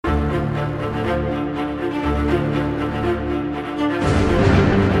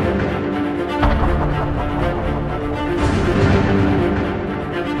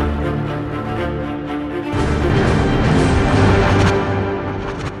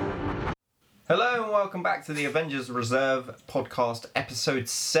Hello and welcome back to the Avengers Reserve podcast, episode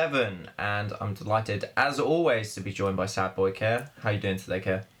 7. And I'm delighted, as always, to be joined by Sad Boy Care. How are you doing today,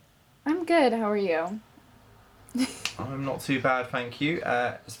 Care? I'm good. How are you? I'm not too bad, thank you.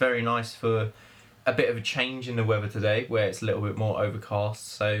 It's very nice for a bit of a change in the weather today, where it's a little bit more overcast,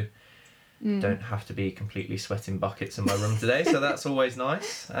 so don't have to be completely sweating buckets in my room today, so that's always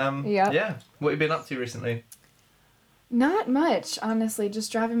nice. Yeah. What have you been up to recently? Not much, honestly.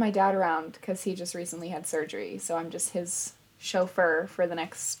 Just driving my dad around because he just recently had surgery. So I'm just his chauffeur for the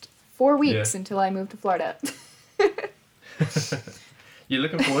next 4 weeks until I move to Florida. You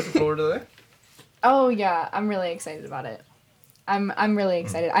looking forward to Florida, though? Oh, yeah. I'm really excited about it. I'm really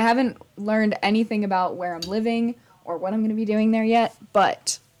excited. I haven't learned anything about where I'm living or what I'm going to be doing there yet.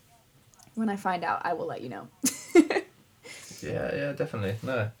 But when I find out, I will let you know. Yeah, definitely.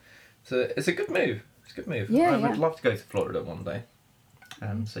 No. It's a good move. It's a good move. Yeah, I would love to go to Florida one day.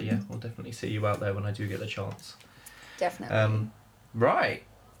 So yeah, we'll definitely see you out there when I do get the chance. Definitely. Right.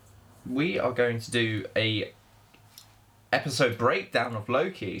 We are going to do a episode breakdown of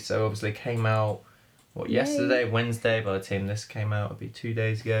Loki. So obviously it came out, yesterday, Wednesday. By the time this came out, it'll be 2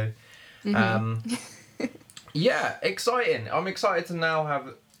 days ago. Yeah, exciting. I'm excited to now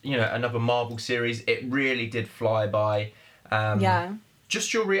have, another Marvel series. It really did fly by. Yeah.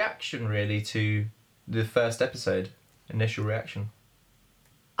 Just your reaction, really, to the first episode. Initial reaction.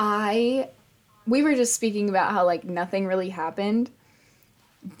 We were just speaking about how, nothing really happened,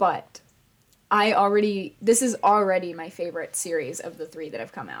 but this is already my favorite series of the 3 that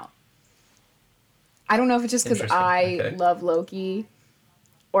have come out. I don't know if it's just because I love Loki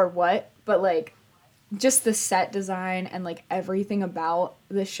or what, but, just the set design and, everything about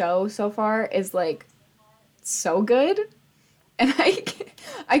the show so far is, so good. And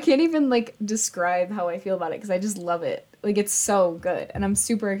I can't even, describe how I feel about it because I just love it. It's so good. And I'm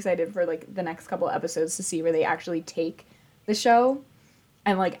super excited for, the next couple episodes to see where they actually take the show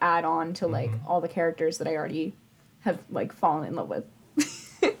and, add on to, all the characters that I already have, fallen in love with.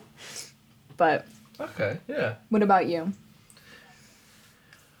 But... Okay, yeah. What about you?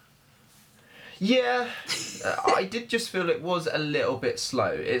 Yeah, I did just feel it was a little bit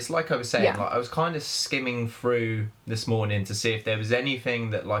slow. It's like I was saying, I was kind of skimming through this morning to see if there was anything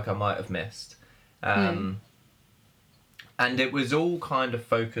that I might have missed. And it was all kind of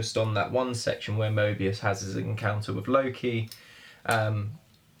focused on that one section where Mobius has his encounter with Loki.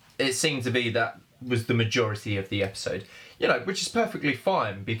 It seemed to be that was the majority of the episode, which is perfectly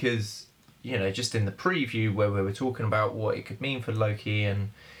fine because, just in the preview where we were talking about what it could mean for Loki and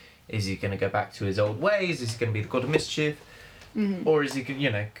is he going to go back to his old ways? Is he going to be the god of mischief? Or is he,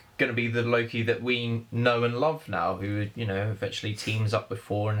 going to be the Loki that we know and love now, who, eventually teams up with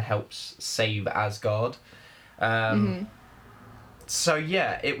Thor and helps save Asgard? So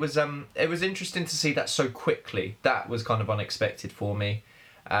yeah, it was interesting to see that so quickly. That was kind of unexpected for me.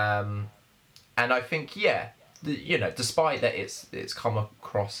 And I think, despite that it's come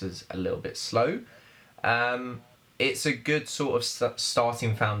across as a little bit slow, it's a good sort of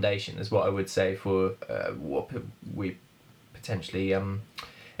starting foundation, is what I would say, for what we potentially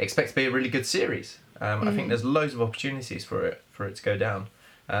expect to be a really good series. I think there's loads of opportunities for it to go down.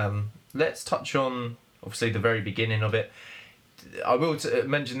 Let's touch on, obviously, the very beginning of it. I will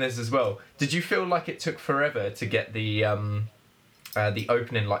mention this as well. Did you feel like it took forever to get the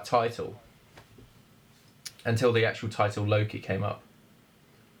opening title until the actual title Loki came up?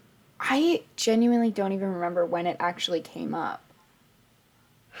 I genuinely don't even remember when it actually came up.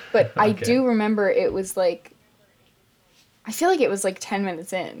 But okay. I do remember it was I feel like it was 10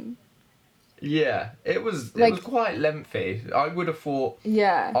 minutes in. Yeah, it was quite lengthy. I would have thought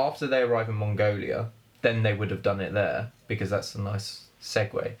after they arrive in Mongolia, then they would have done it there, because that's a nice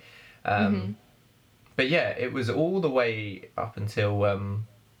segue. But yeah, it was all the way up until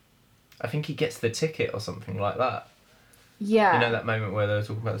I think he gets the ticket or something like that. Yeah. That moment where they were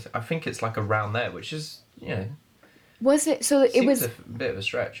talking about this? I think it's around there, which is, Was it, so it was... a bit of a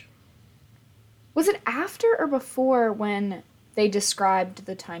stretch. Was it after or before when they described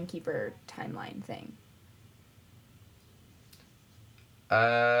the Timekeeper timeline thing?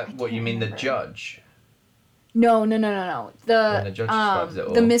 What, you mean remember. The judge? No. When the judge describes it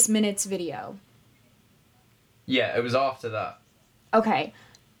all. The Miss Minutes video. Yeah, it was after that. Okay.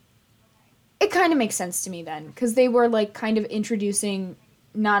 It kind of makes sense to me then, because they were kind of introducing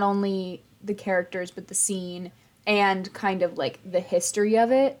not only the characters but the scene and kind of the history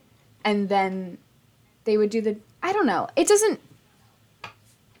of it, and then they would do I don't know. It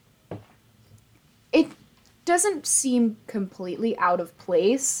doesn't seem completely out of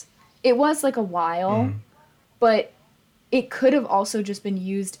place. It was a while, but it could have also just been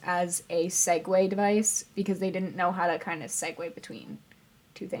used as a segue device because they didn't know how to kind of segue between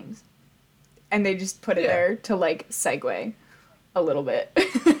two things. And they just put it there to, like, segue a little bit.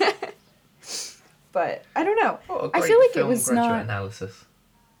 But I don't know. I feel like it was not analysis.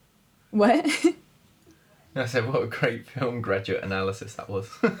 What? I said, what a great film graduate analysis that was.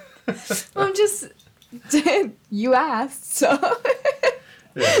 Well, I'm just you asked, so.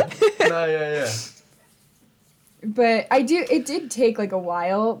 Yeah. No, yeah. But it did take, like, a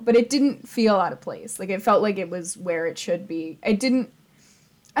while, but it didn't feel out of place. Like, it felt like it was where it should be. I don't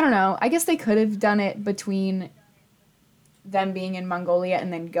know. I guess they could have done it between them being in Mongolia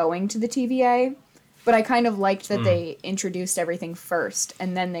and then going to the TVA. But I kind of liked that they introduced everything first,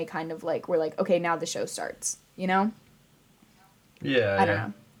 and then they kind of, like, were like, okay, now the show starts, you know? Yeah, I don't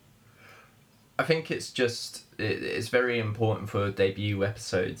know. I think it's just, it's very important for debut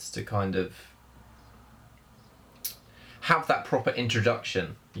episodes to kind of have that proper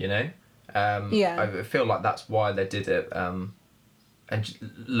introduction, you know? I feel like that's why they did it. And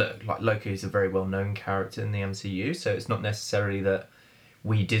look, like, Loki is a very well-known character in the MCU, so it's not necessarily that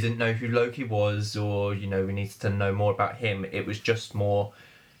we didn't know who Loki was, or, you know, we needed to know more about him. It was just more,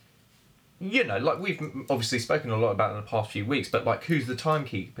 you know, like, we've obviously spoken a lot about in the past few weeks, but, like, who's the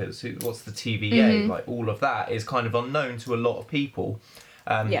Timekeepers? What's the TVA? Like, all of that is kind of unknown to a lot of people.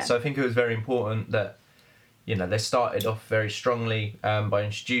 So I think it was very important that, you know, they started off very strongly by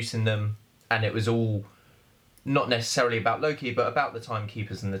introducing them, and it was all not necessarily about Loki, but about the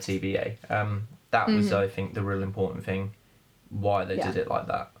Timekeepers and the TVA. That was, I think, the real important thing, why they did it like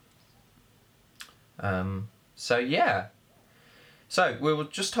that. So we'll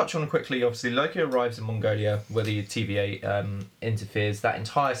just touch on quickly, obviously, Loki arrives in Mongolia where the TVA interferes. That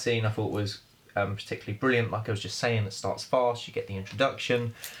entire scene I thought was particularly brilliant. Like I was just saying, it starts fast, you get the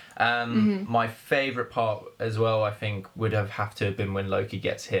introduction. My favourite part as well, I think, would have to have been when Loki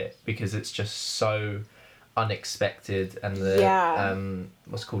gets hit, because it's just so unexpected, and the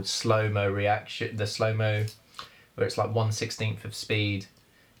what's called slow-mo reaction, the slow-mo where it's like 1/16 of speed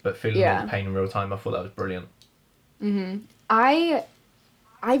but feeling all the pain in real time. I thought that was brilliant. I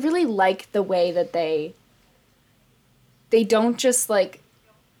really like the way that they don't just, like,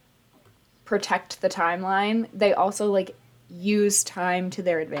 protect the timeline, they also, like, use time to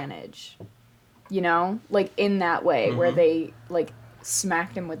their advantage, you know, like, in that way where they, like,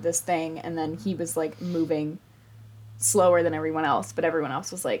 smacked him with this thing and then he was, like, moving slower than everyone else, but everyone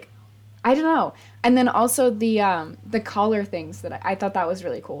else was, like, I don't know. And then also the collar things that I thought that was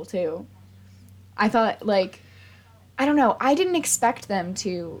really cool too. I thought, like, I don't know, I didn't expect them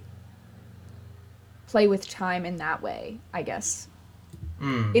to play with time in that way, I guess.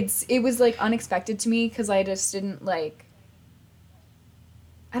 It was, like, unexpected to me because I just didn't, like,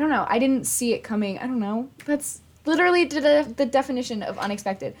 I don't know, I didn't see it coming. I don't know, that's literally the definition of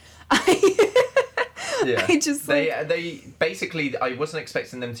unexpected. Yeah. I just, like, they basically, I wasn't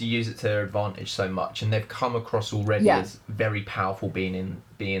expecting them to use it to their advantage so much, and they've come across already as very powerful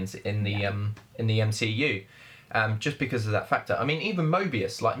beings in the MCU, just because of that factor. I mean, even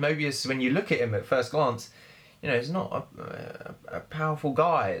Mobius, when you look at him at first glance, you know, he's not a powerful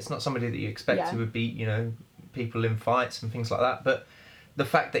guy. It's not somebody that you expect to beat, you know, people in fights and things like that. But the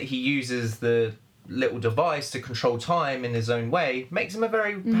fact that he uses the little device to control time in his own way makes him a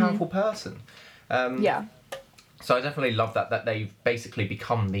very powerful person. So I definitely love that they've basically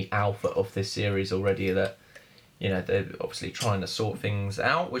become the alpha of this series already, that, you know, they're obviously trying to sort things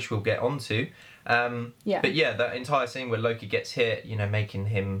out, which we'll get onto. But yeah, that entire scene where Loki gets hit, you know, making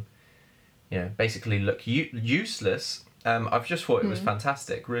him, you know, basically look useless. I've just thought it was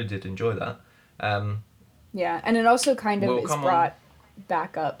fantastic. Really did enjoy that. And it also kind of is brought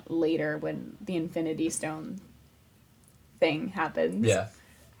back up later when the Infinity Stone thing happens. Yeah.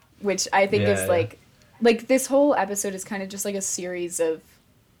 Which I think is, like, this whole episode is kind of just, like, a series of,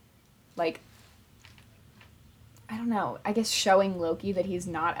 like, I don't know, I guess showing Loki that he's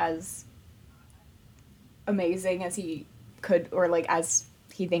not as amazing as he could, or, like, as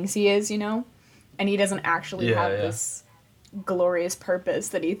he thinks he is, you know? And he doesn't actually have this glorious purpose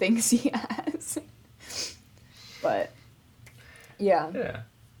that he thinks he has. But, yeah.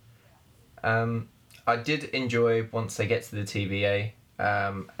 I did enjoy once they get to the TVA,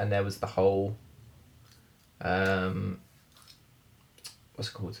 and there was the whole, what's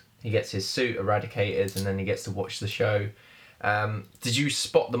it called? He gets his suit eradicated, and then he gets to watch the show. Did you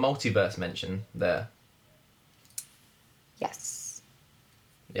spot the multiverse mention there? Yes.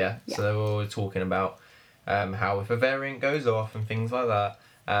 Yeah? So they were all talking about how if a variant goes off and things like that.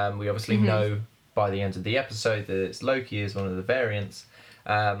 We obviously know by the end of the episode that it's Loki is one of the variants.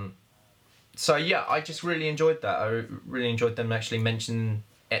 So yeah, I just really enjoyed that. I really enjoyed them actually mentioning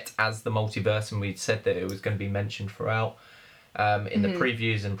it as the multiverse, and we'd said that it was going to be mentioned throughout in the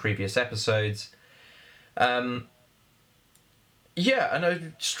previews and previous episodes. Yeah, and I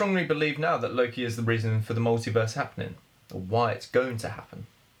strongly believe now that Loki is the reason for the multiverse happening, or why it's going to happen.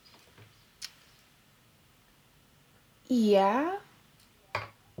 Yeah.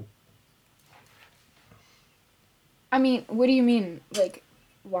 I mean, what do you mean, like,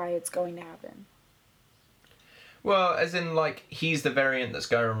 why it's going to happen? Well, as in, like, he's the variant that's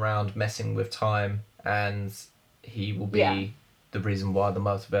going around messing with time, and he will be the reason why the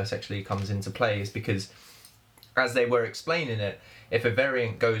multiverse actually comes into play, is because, as they were explaining it, if a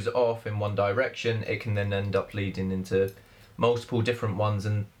variant goes off in one direction, it can then end up leading into multiple different ones,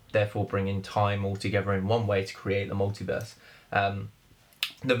 and therefore bringing time all together in one way to create the multiverse.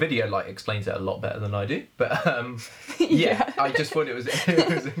 The video like explains it a lot better than I do, but yeah, I just thought it was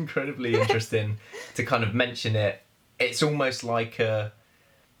incredibly interesting to kind of mention it. It's almost like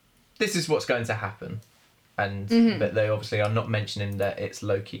this is what's going to happen, and but they obviously are not mentioning that it's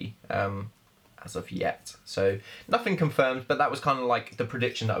Loki as of yet. So nothing confirmed, but that was kind of like the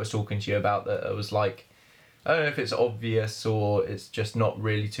prediction that I was talking to you about. That it was like, I don't know if it's obvious or it's just not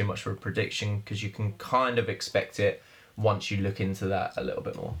really too much of a prediction, because you can kind of expect it once you look into that a little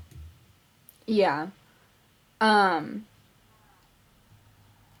bit more. Yeah.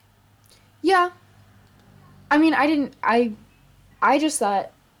 Yeah. I mean, I just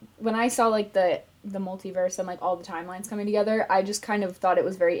thought when I saw like the multiverse and like all the timelines coming together, I just kind of thought it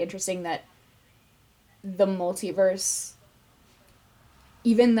was very interesting that the multiverse,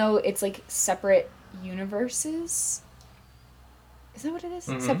 even though it's like separate universes, is that what it is?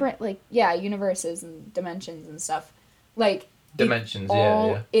 Mm-hmm. Separate, like, yeah, universes and dimensions and stuff. Like, Dimensions,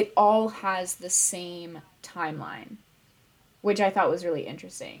 yeah. It all has the same timeline, which I thought was really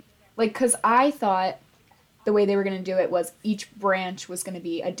interesting. Like, because I thought the way they were going to do it was each branch was going to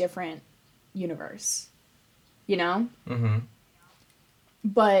be a different universe, you know? Mm-hmm.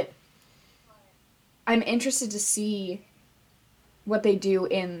 But I'm interested to see what they do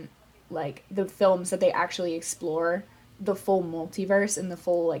in, like, the films that they actually explore the full multiverse and the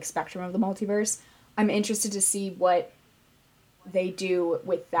full, like, spectrum of the multiverse. I'm interested to see what they do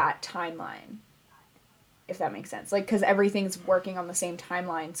with that timeline, if that makes sense. Like, because everything's working on the same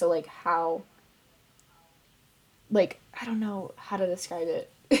timeline, so, like, how... Like, I don't know how to describe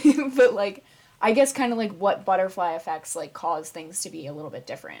it, but, like, I guess kind of, like, what butterfly effects, like, cause things to be a little bit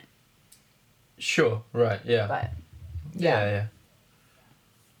different. Sure, right, yeah. But, yeah.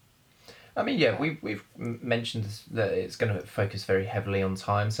 I mean, yeah, we've mentioned that it's going to focus very heavily on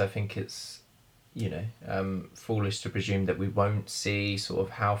time, so I think it's, you know, foolish to presume that we won't see sort of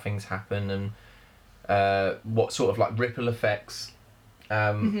how things happen and what sort of like ripple effects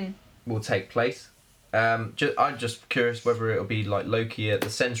will take place. I'm just curious whether it'll be like Loki at the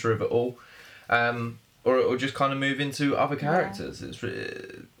centre of it all, or it'll just kind of move into other characters. It's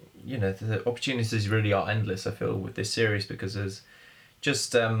you know, the opportunities really are endless, I feel, with this series, because there's just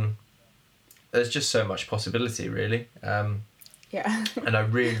so much possibility, really. Yeah. And I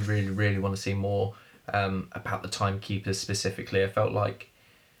really, really, really want to see more about the Timekeepers specifically. I felt like,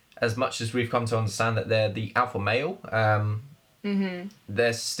 as much as we've come to understand that they're the alpha male,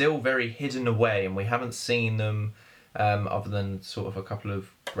 they're still very hidden away, and we haven't seen them other than sort of a couple of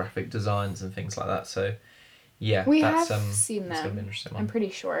graphic designs and things like that. So, yeah, we have seen them. Gonna be an interesting one. I'm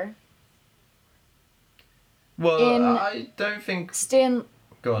pretty sure. Well, I don't think...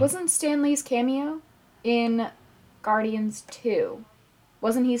 Go on. Wasn't Stan Lee's cameo in Guardians 2?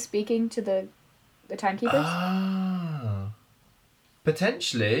 Wasn't he speaking to the Timekeepers? Ah.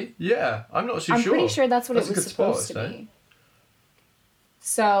 Potentially, yeah. I'm not too sure. I'm pretty sure that's what it was supposed to be.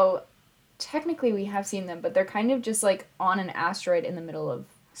 So, technically we have seen them, but they're kind of just like on an asteroid in the middle of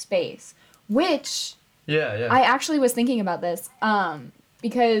space. Which... Yeah. I actually was thinking about this,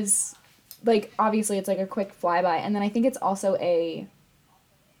 because, like, obviously it's like a quick flyby, and then I think it's also a...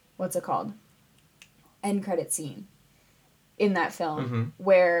 What's it called? End credit scene in that film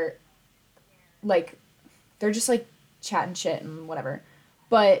where, like, they're just like chatting shit and whatever.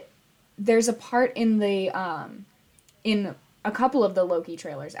 But there's a part in the in a couple of the Loki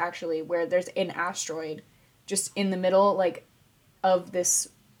trailers actually where there's an asteroid just in the middle, like, of this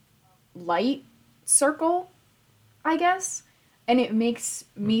light circle, I guess. And it makes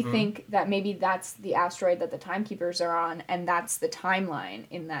me think that maybe that's the asteroid that the Timekeepers are on, and that's the timeline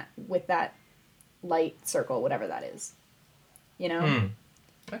in that, with that light circle, whatever that is. You know?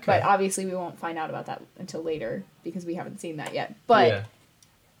 Okay. But obviously we won't find out about that until later, because we haven't seen that yet. But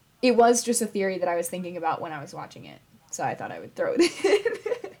it was just a theory that I was thinking about when I was watching it, so I thought I would throw it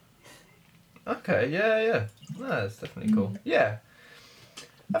in. Okay, yeah. No, that's definitely cool. Yeah.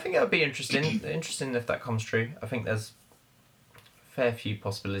 I think that would be interesting if that comes true. I think there's a fair few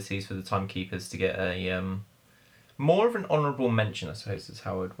possibilities for the Timekeepers to get a more of an honourable mention, I suppose is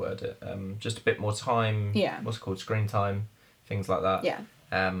how I would word it. Just a bit more time, Yeah. what's it called, screen time, things like that. Yeah.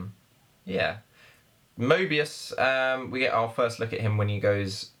 Yeah. Mobius, we get our first look at him when he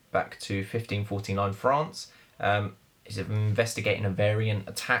goes back to 1549 France. He's investigating a variant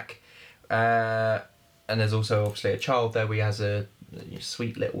attack. And there's also obviously a child there we has a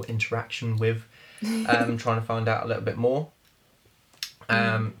sweet little interaction with, trying to find out a little bit more.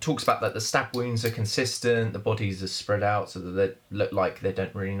 Talks about that the stab wounds are consistent, the bodies are spread out so that they look like they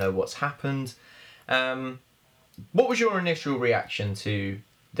don't really know what's happened. What was your initial reaction to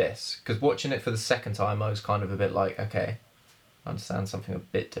this? Because watching it for the second time, I was kind of a bit like, okay, I understand something a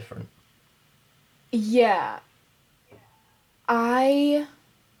bit different. Yeah.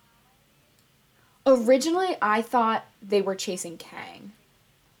 Originally, I thought they were chasing Kang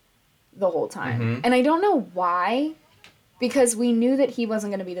the whole time. And I don't know why, because we knew that he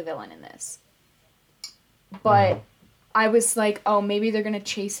wasn't going to be the villain in this. But I was like, oh, maybe they're going to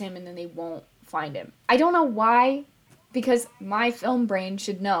chase him and then they won't find him. I don't know why, because my film brain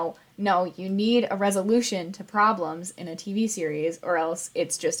should know, no, you need a resolution to problems in a TV series or else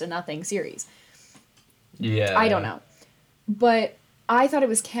it's just a nothing series. Yeah. I don't know. But I thought it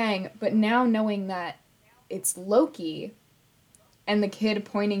was Kang, but now knowing that it's Loki and the kid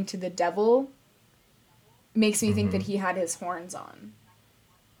pointing to the devil makes me think that he had his horns on.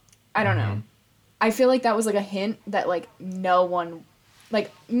 I don't know. I feel like that was like a hint that like no one,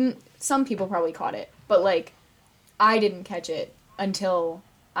 like some people probably caught it, but like I didn't catch it until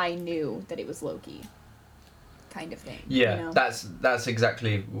I knew that it was Loki. Kind of thing. Yeah, you know? that's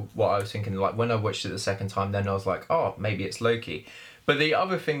exactly what I was thinking. Like when I watched it the second time, then I was like, oh, maybe it's Loki. But the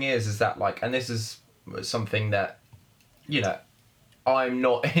other thing is that like, and this is something that, you know, I'm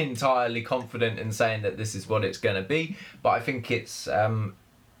not entirely confident in saying that this is what it's going to be, but I think it's,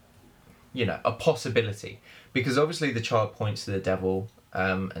 you know, a possibility. Because obviously the child points to the devil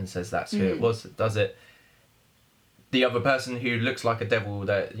and says that's who it was that does it. The other person who looks like a devil,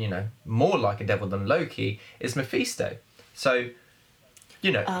 that, you know, more like a devil than Loki, is Mephisto. So,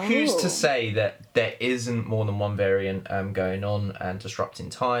 you know, who's to say that there isn't more than one variant going on and disrupting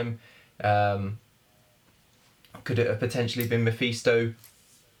time? Could it have potentially been Mephisto?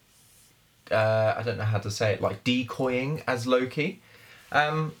 I don't know how to say it, like decoying as Loki.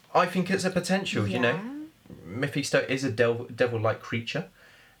 I think it's a potential, you know. Mephisto is a devil-like creature,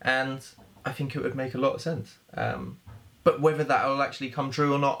 and I think it would make a lot of sense. But whether that will actually come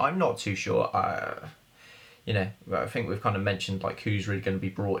true or not, I'm not too sure. You know, I think we've kind of mentioned like who's really going to be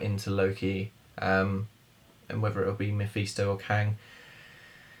brought into Loki, and whether it'll be Mephisto or Kang.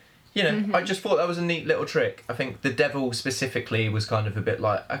 You know, I just thought that was a neat little trick. I think the devil specifically was kind of a bit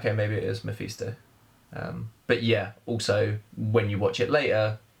like, okay, maybe it is Mephisto. But yeah, also when you watch it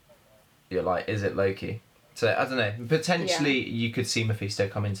later, you're like, is it Loki? So I don't know. Potentially, you could see Mephisto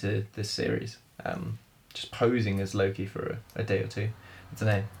come into this series, just posing as Loki for a day or two. I don't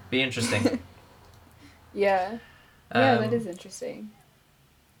know. Be interesting. Yeah, that is interesting.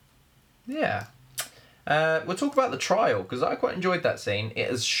 Yeah. We'll talk about the trial, because I quite enjoyed that scene. It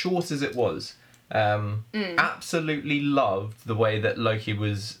as short as it was. Absolutely loved the way that Loki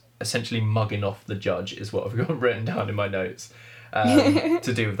was essentially mugging off the judge, is what I've got written down in my notes.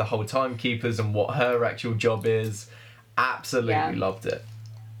 To do with the whole Timekeepers and what her actual job is. Absolutely loved it.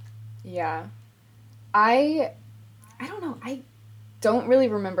 Yeah. I don't know. I don't really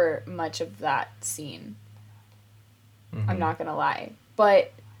remember much of that scene. I'm not gonna lie.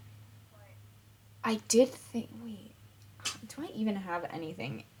 But I did think, wait, do I even have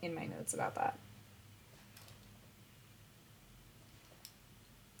anything in my notes about that?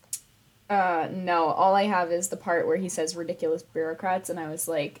 No, all I have is the part where he says ridiculous bureaucrats, and I was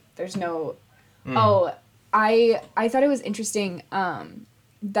like, there's no... Oh, I thought it was interesting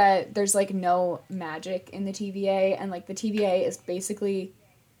that there's, like, no magic in the TVA, and, like, the TVA is basically...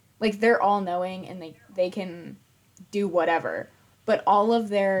 Like, they're all-knowing, and they can do whatever, but all of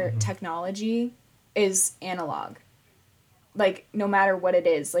their technology is analog. Like, no matter what it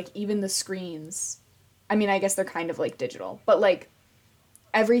is, like, even the screens... I mean, I guess they're kind of, like, digital, but, like,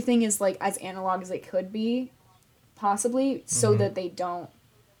 everything is like as analog as it could be, possibly, so that they don't,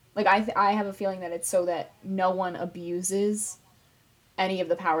 like, I have a feeling that it's so that no one abuses any of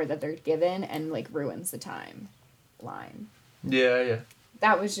the power that they're given and like ruins the timeline. Yeah.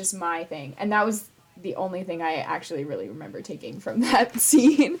 That was just my thing, and that was the only thing I actually really remember taking from that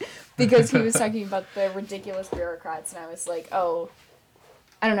scene, because he was talking about the ridiculous bureaucrats, and I was like, oh,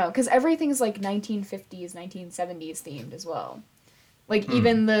 I don't know, because everything's like 1950s, 1970s themed as well. Like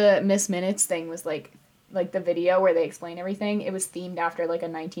even the Miss Minutes thing was like the video where they explain everything. It was themed after like a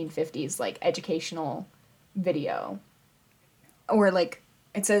 1950s like educational video. Or like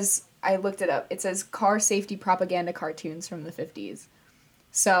it says, I looked it up. It says car safety propaganda cartoons from the 50s.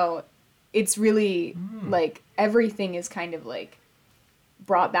 So it's really like everything is kind of like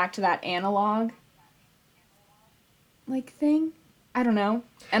brought back to that analog like thing. I don't know.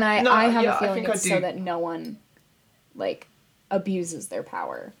 And I have a feeling it's so that no one like abuses their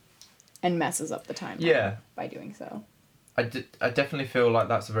power and messes up the timeline by doing so. I definitely feel like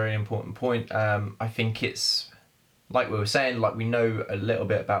that's a very important point. I think it's like we were saying, like we know a little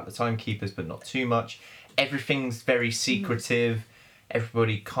bit about the timekeepers, but not too much. Everything's very secretive.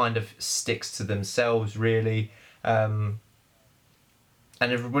 Everybody kind of sticks to themselves, really. And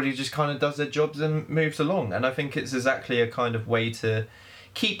everybody just kind of does their jobs and moves along. And I think it's exactly a kind of way to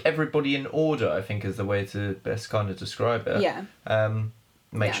keep everybody in order, I think is the way to best kind of describe it. Yeah.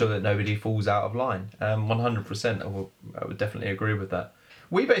 Make sure that nobody falls out of line. 100%, I would definitely agree with that.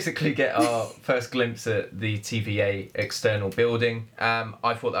 We basically get our first glimpse at the TVA external building.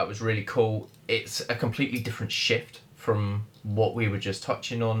 I thought that was really cool. It's a completely different shift from what we were just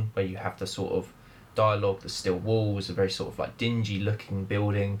touching on, where you have the sort of dialogue, the still walls, a very sort of like dingy looking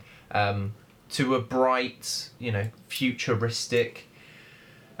building, to a bright, futuristic,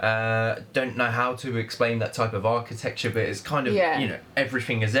 don't know how to explain that type of architecture, but it's kind of,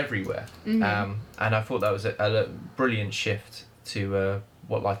 everything is everywhere. And I thought that was a brilliant shift to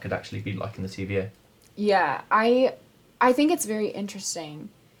what life could actually be like in the TVA. Yeah, I think it's very interesting.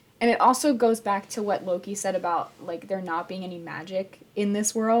 And it also goes back to what Loki said about, like, there not being any magic in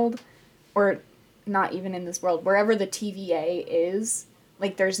this world, or not even in this world, wherever the TVA is,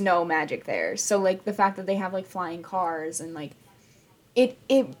 like, there's no magic there. So, like, the fact that they have, like, flying cars and, like, it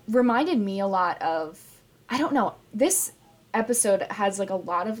reminded me a lot of, I don't know, this episode has, like, a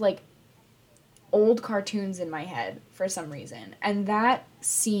lot of, like, old cartoons in my head for some reason. And that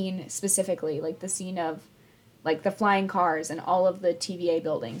scene specifically, like, the scene of, like, the flying cars and all of the TVA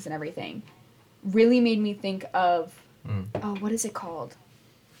buildings and everything, really made me think of, what is it called?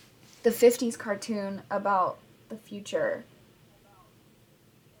 The 50s cartoon about the future.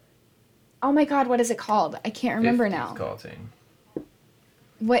 Oh my god, what is it called? I can't remember now. 50s cartoon.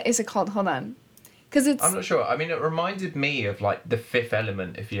 What is it called? Hold on. 'Cause it's... I'm not sure. I mean, it reminded me of, like, The Fifth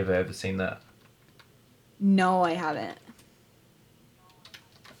Element, if you've ever seen that. No, I haven't.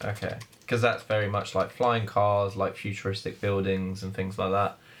 Okay. Because that's very much like flying cars, like futuristic buildings and things like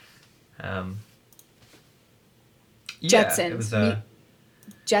that. Jetsons. It was,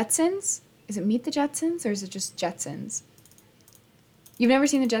 Jetsons? Is it Meet the Jetsons, or is it just Jetsons? You've never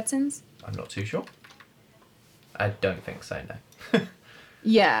seen the Jetsons? I'm not too sure. I don't think so, no.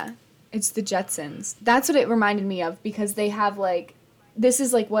 Yeah, it's the Jetsons. That's what it reminded me of, because they have, like... This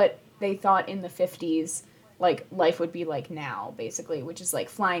is, like, what they thought in the 50s, like, life would be like now, basically, which is, like,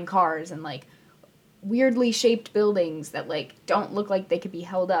 flying cars and, like, weirdly shaped buildings that, like, don't look like they could be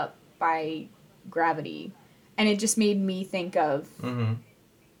held up by gravity. And it just made me think of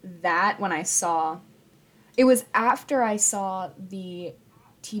that when I saw... It was after I saw the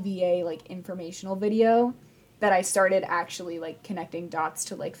TVA, like, informational video that I started actually, like, connecting dots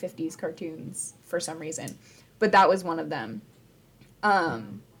to, like, 50s cartoons for some reason. But that was one of them.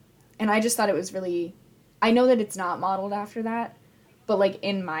 And I just thought it was really... I know that it's not modeled after that, but, like,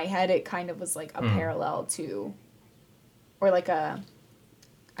 in my head, it kind of was, like, a parallel to... Or, like, a...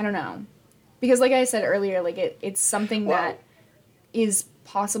 I don't know. Because, like I said earlier, like, it's something that is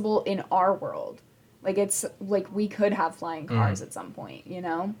possible in our world. Like, it's... Like, we could have flying cars at some point, you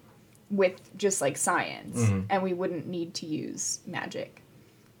know? With just, like, science. And we wouldn't need to use magic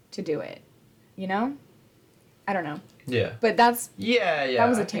to do it. You know? I don't know. Yeah. But that's... Yeah. That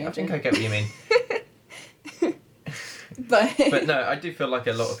was a tangent. I think I get what you mean. But no, I do feel like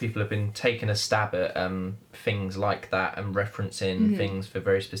a lot of people have been taking a stab at things like that and referencing things for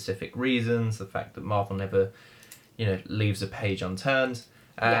very specific reasons. The fact that Marvel never, leaves a page unturned.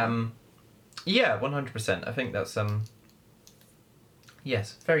 Yeah, 100%. I think that's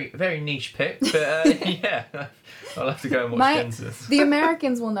yes, very very niche pick, but yeah, I'll have to go and watch Genesis. The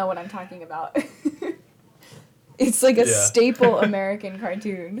Americans will know what I'm talking about. It's like a staple American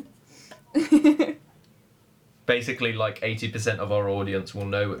cartoon. Basically, like 80% of our audience will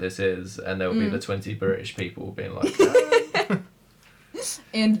know what this is, and there will be the 20 British people being like, ah.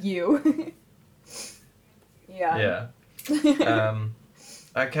 And you. Yeah.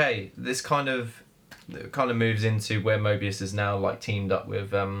 Okay, this kind of moves into where Mobius is now, like, teamed up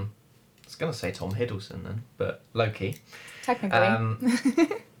with going to say Tom Hiddleston then, but Loki. Technically.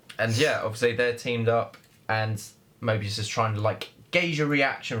 And yeah, obviously they're teamed up, and Mobius is trying to like gauge a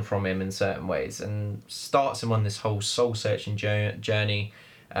reaction from him in certain ways, and starts him on this whole soul searching journey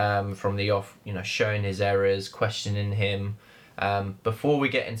from the off, showing his errors, questioning him. Before we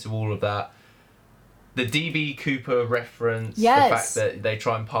get into all of that, the DB Cooper reference, yes. the fact that they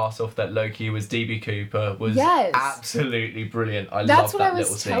try and pass off that Loki was DB Cooper was absolutely brilliant. I love that little scene. That's what I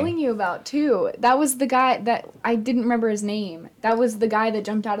was telling you about too. That was the guy that I didn't remember his name. That was the guy that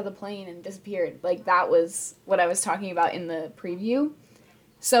jumped out of the plane and disappeared. Like, that was what I was talking about in the preview.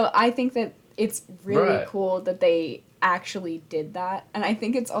 So I think that it's really cool that they actually did that. And I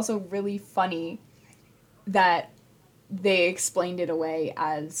think it's also really funny that they explained it away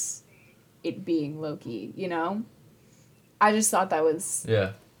as it being Loki, I just thought that was...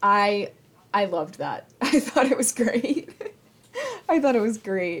 Yeah. I loved that. I thought it was great. I thought it was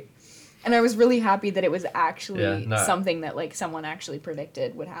great. And I was really happy that it was actually something that, like, someone actually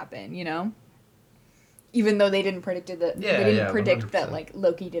predicted would happen, Even though they didn't predict that... they didn't predict 100%. That, like,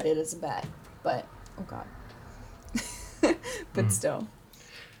 Loki did it as a bet. But, oh god. But still.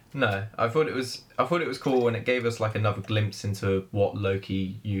 No, I thought it was cool, and it gave us like another glimpse into what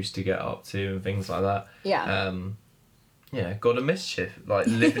Loki used to get up to and things like that. Yeah. God of Mischief, like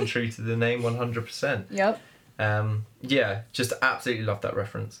living true to the name 100%. Yep. Yeah, just absolutely loved that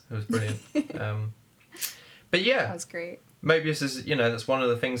reference. It was brilliant. But yeah, that was great. Mobius is, that's one of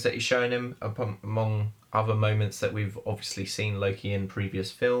the things that he's shown him among other moments that we've obviously seen Loki in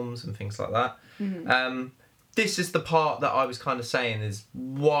previous films and things like that. Mm-hmm. This is the part that I was kind of saying is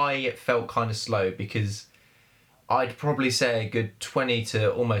why it felt kind of slow, because I'd probably say a good 20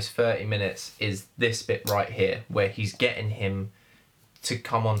 to almost 30 minutes is this bit right here, where he's getting him to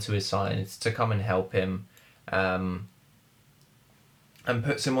come onto his side, to come and help him, and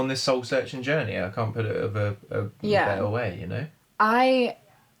puts him on this soul-searching journey. I can't put it of a better way, I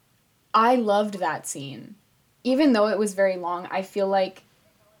loved that scene. Even though it was very long, I feel like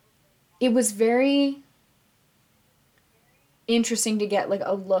it was very... interesting to get like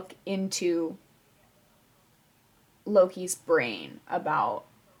a look into Loki's brain about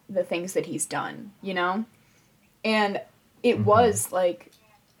the things that he's done, and it was like,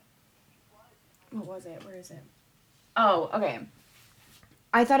 what was it? Where is it? Oh, okay.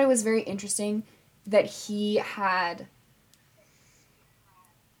 I thought it was very interesting that he had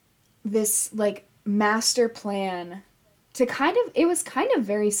this like master plan to it was kind of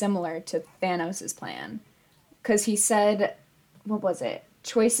very similar to Thanos' plan, because he said, what was it?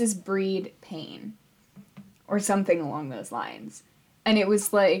 Choices breed pain. Or something along those lines. And it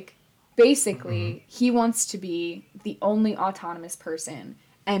was like, basically, he wants to be the only autonomous person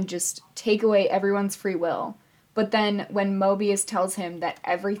and just take away everyone's free will. But then when Mobius tells him that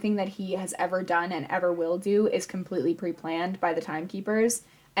everything that he has ever done and ever will do is completely pre-planned by the Timekeepers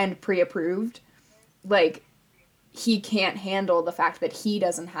and pre-approved, like, he can't handle the fact that he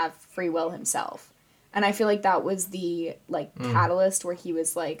doesn't have free will himself. And I feel like that was the, like, catalyst where he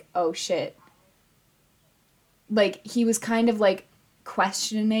was like, oh, shit. Like, he was kind of, like,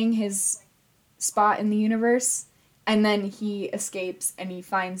 questioning his spot in the universe. And then he escapes and he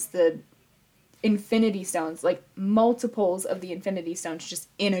finds the Infinity Stones, like, multiples of the Infinity Stones just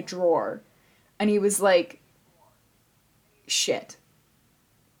in a drawer. And he was like, shit.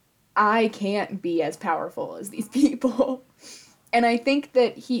 I can't be as powerful as these people. And I think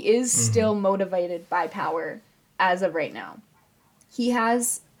that he is still motivated by power as of right now. He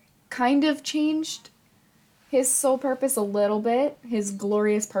has kind of changed his soul purpose a little bit, his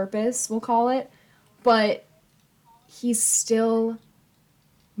glorious purpose, we'll call it, but he's still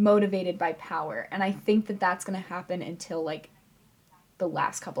motivated by power. And I think that that's going to happen until, like, the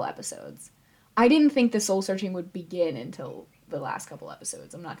last couple episodes. I didn't think the soul searching would begin until the last couple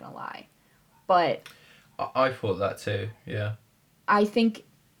episodes, I'm not going to lie. But I thought that too, yeah. I think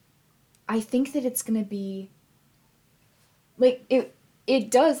that it's going to be, like,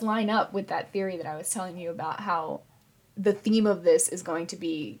 it does line up with that theory that I was telling you about, how the theme of this is going to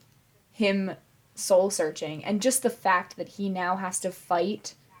be him soul searching, and just the fact that he now has to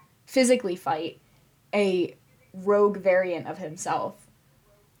physically fight a rogue variant of himself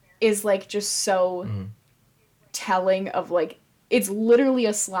is, like, just so telling of, like, it's literally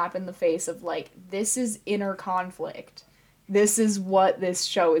a slap in the face of, like, this is inner conflict. This is what this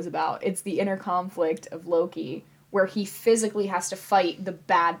show is about. It's the inner conflict of Loki, where he physically has to fight the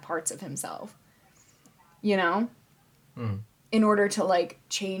bad parts of himself. In order to, like,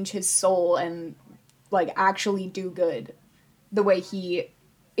 change his soul and, like, actually do good. The way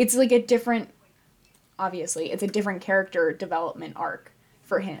it's, like, a different, obviously, it's a different character development arc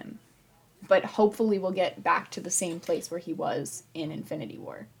for him. but hopefully we'll get back to the same place where he was in Infinity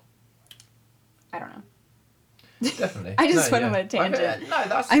War. I don't know. Definitely. I just went on a tangent.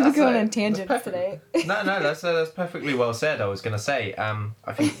 I'm going on tangents today. No, that's perfectly well said. I was going to say,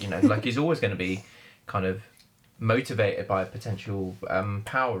 I think, like he's always going to be kind of motivated by potential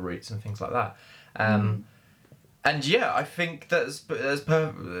power routes and things like that. And yeah, I think that's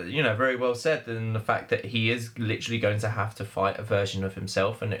very well said in the fact that he is literally going to have to fight a version of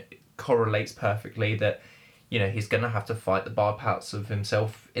himself, and it correlates perfectly that, he's going to have to fight the bar parts of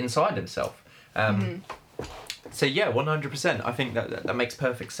himself inside himself. So yeah, 100%. I think that makes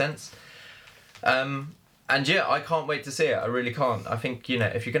perfect sense. And yeah, I can't wait to see it. I really can't. I think,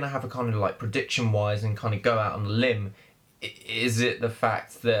 if you're going to have a kind of like prediction-wise and kind of go out on a limb, is it the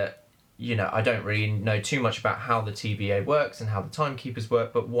fact that, I don't really know too much about how the TVA works and how the timekeepers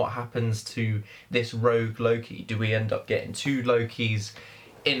work, but what happens to this rogue Loki? Do we end up getting two Lokis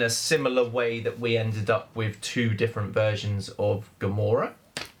in a similar way that we ended up with two different versions of Gamora?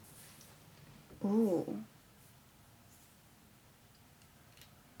 Ooh.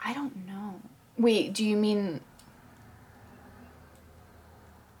 I don't know. Wait, do you mean...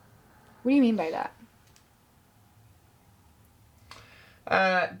 What do you mean by that?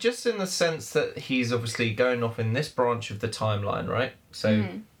 Just in the sense that he's obviously going off in this branch of the timeline, right? So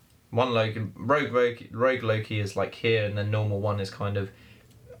one rogue Loki is like here, and the normal one is kind of,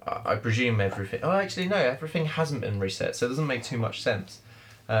 I presume everything... Oh, actually, no, everything hasn't been reset, so it doesn't make too much sense.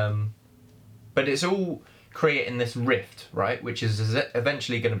 But it's all creating this rift, right? Which is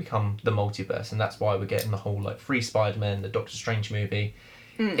eventually going to become the multiverse, and that's why we're getting the whole like Free Spider-Man, the Doctor Strange movie,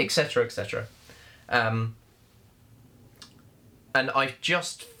 etc., etc. And I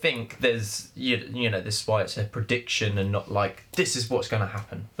just think there's, this is why it's a prediction and not like, this is what's going to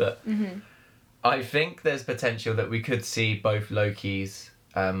happen. But I think there's potential that we could see both Lokis,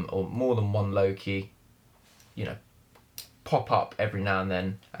 or more than one Loki, pop up every now and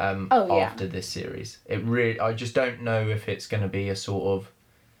then after this series. I just don't know if it's going to be a sort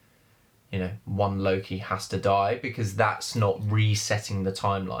of, one Loki has to die, because that's not resetting the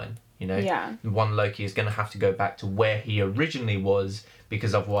timeline. One Loki is going to have to go back to where he originally was,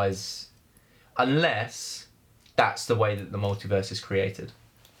 because otherwise, unless that's the way that the multiverse is created.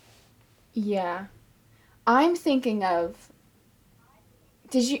 Yeah. I'm thinking of...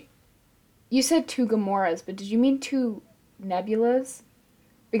 You said two Gamoras, but did you mean two Nebulas?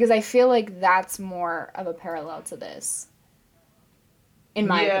 Because I feel like that's more of a parallel to this. In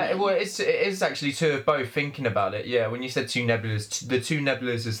my opinion. Well, it is actually two of both, thinking about it. Yeah, when you said two Nebulas, the two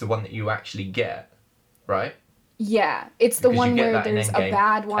Nebulas is the one that you actually get, right? Yeah, it's the one where there's a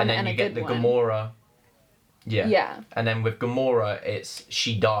bad one and a good one. And then you get the Gamora. Yeah. And then with Gamora, it's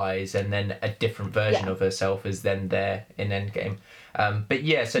she dies, and then a different version of herself is then there in Endgame. But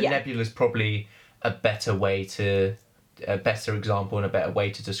yeah, so Nebula's probably a better example and a better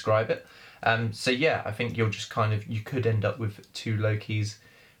way to describe it. So yeah, I think you're just you could end up with two Lokis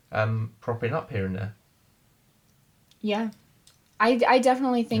propping up here and there. Yeah. I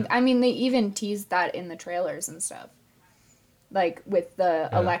definitely think, I mean, they even teased that in the trailers and stuff. Like, with the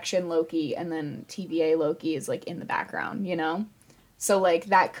election Loki, and then TVA Loki is, like, in the background, So, like,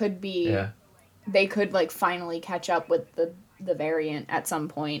 that could be... Yeah. They could, like, finally catch up with the variant at some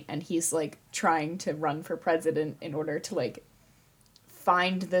point, and he's, like, trying to run for president in order to, like,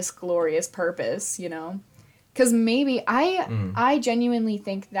 find this glorious purpose, Because maybe... I genuinely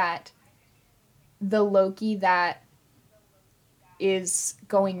think that the Loki that is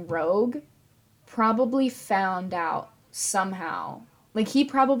going rogue probably found out somehow, like he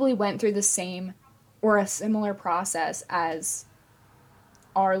probably went through the same or a similar process as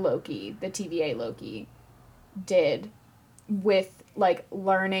our Loki, the TVA Loki, did with like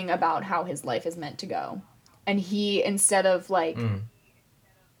learning about how his life is meant to go. And he, instead of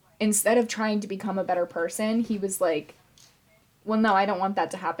trying to become a better person, he was like, well, no, I don't want that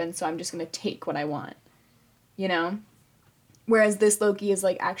to happen, so I'm just going to take what I want, Whereas this Loki is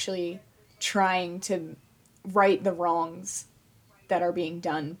like actually trying to right the wrongs that are being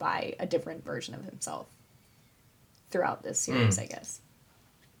done by a different version of himself throughout this series, I guess.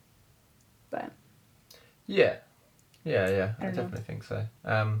 But yeah, I definitely think so.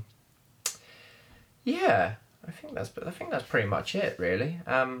 Yeah, I think that's pretty much it, really.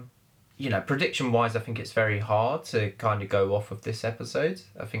 Prediction wise, I think it's very hard to kind of go off of this episode,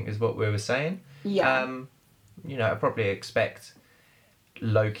 I think is what we were saying. Yeah. I probably expect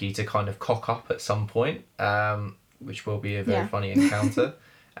Loki to kind of cock up at some point, which will be a very funny encounter.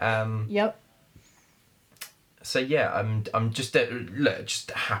 Yep. So yeah, I'm just look,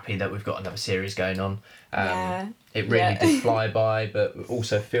 just happy that we've got another series going on. It really did fly by, but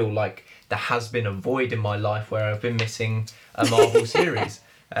also feel like there has been a void in my life where I've been missing a Marvel series.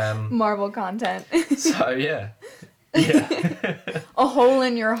 Marvel content. So yeah. A hole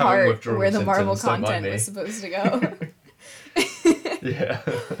in your heart where the Marvel symptoms, content was supposed to go. Yeah.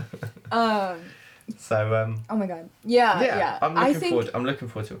 So oh my god. Yeah. I'm looking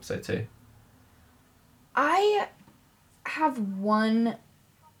forward to episode 2. I have one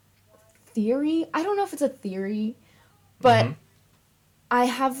theory. I don't know if it's a theory, but I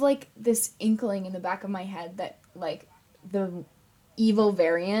have like this inkling in the back of my head that like the evil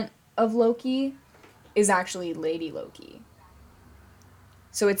variant of Loki is actually Lady Loki.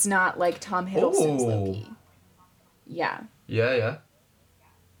 So it's not like Tom Hiddleston's Loki. Yeah. Yeah.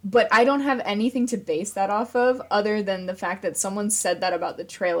 But I don't have anything to base that off of other than the fact that someone said that about the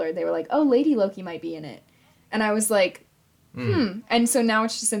trailer. They were like, oh, Lady Loki might be in it. And I was like, And so now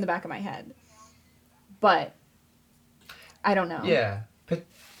it's just in the back of my head. But I don't know. Yeah,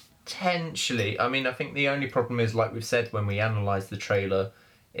 potentially. I mean, I think the only problem is, like we've said when we analysed the trailer,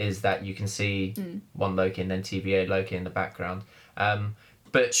 is that you can see one Loki and then TVA Loki in the background.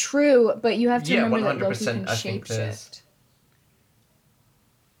 But true, but you have to remember that Loki can shapeshift.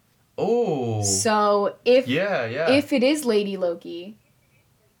 Oh. So if it is Lady Loki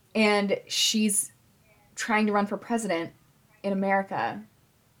and she's trying to run for president in America,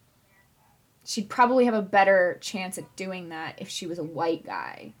 she'd probably have a better chance at doing that if she was a white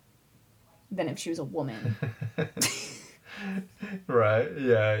guy than if she was a woman. Right,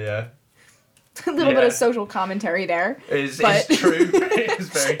 yeah. A little bit of social commentary there. It's true. It is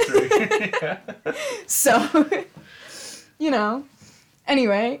very true. Yeah. So,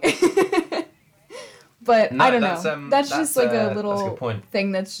 anyway. But I don't know. That's just like a little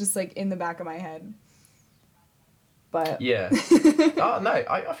thing that's just like in the back of my head. But yeah. Oh no,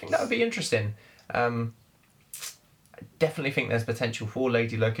 I think that would be interesting. I definitely think there's potential for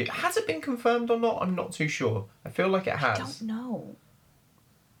Lady Loki. Has it been confirmed or not? I'm not too sure. I feel like it has. I don't know.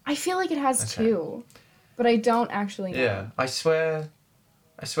 I feel like it has too, but I don't actually know. Yeah, I swear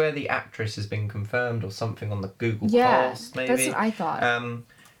the actress has been confirmed or something on the Google Cast, maybe. That's what I thought.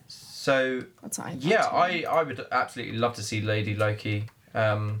 So that's what I thought. Yeah, I would absolutely love to see Lady Loki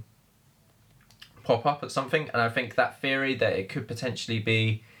pop up at something, and I think that theory that it could potentially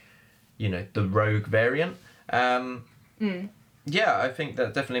be, the rogue variant. Yeah, I think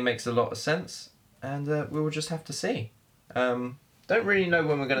that definitely makes a lot of sense, and we will just have to see. Don't really know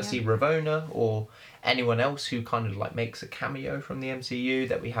when we're going to see Ravonna or anyone else who kind of like makes a cameo from the MCU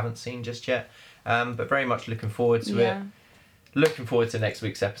that we haven't seen just yet. But very much looking forward to it. Looking forward to next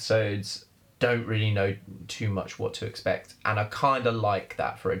week's episodes. Don't really know too much what to expect, and I kind of like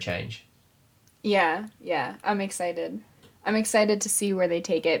that for a change. Yeah, I'm excited. I'm excited to see where they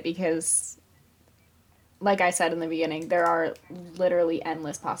take it because, like I said in the beginning, there are literally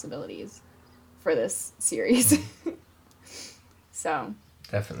endless possibilities for this series. So.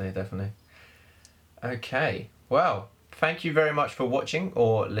 Definitely. Okay, well, thank you very much for watching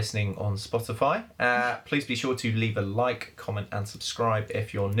or listening on Spotify. Please be sure to leave a like, comment and subscribe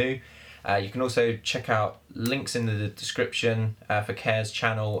if you're new. You can also check out links in the description for Care's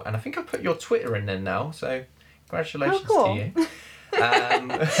channel, and I think I put your Twitter in there now, so congratulations to you.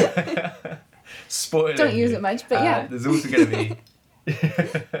 Spoiler. Don't use it much, but yeah. There's also going to be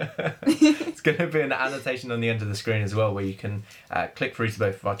it's going to be an annotation on the end of the screen as well, where you can click through to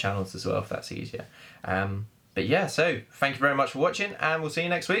both of our channels as well if that's easier. But yeah, so thank you very much for watching, and we'll see you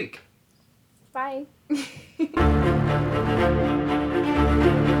next week. Bye.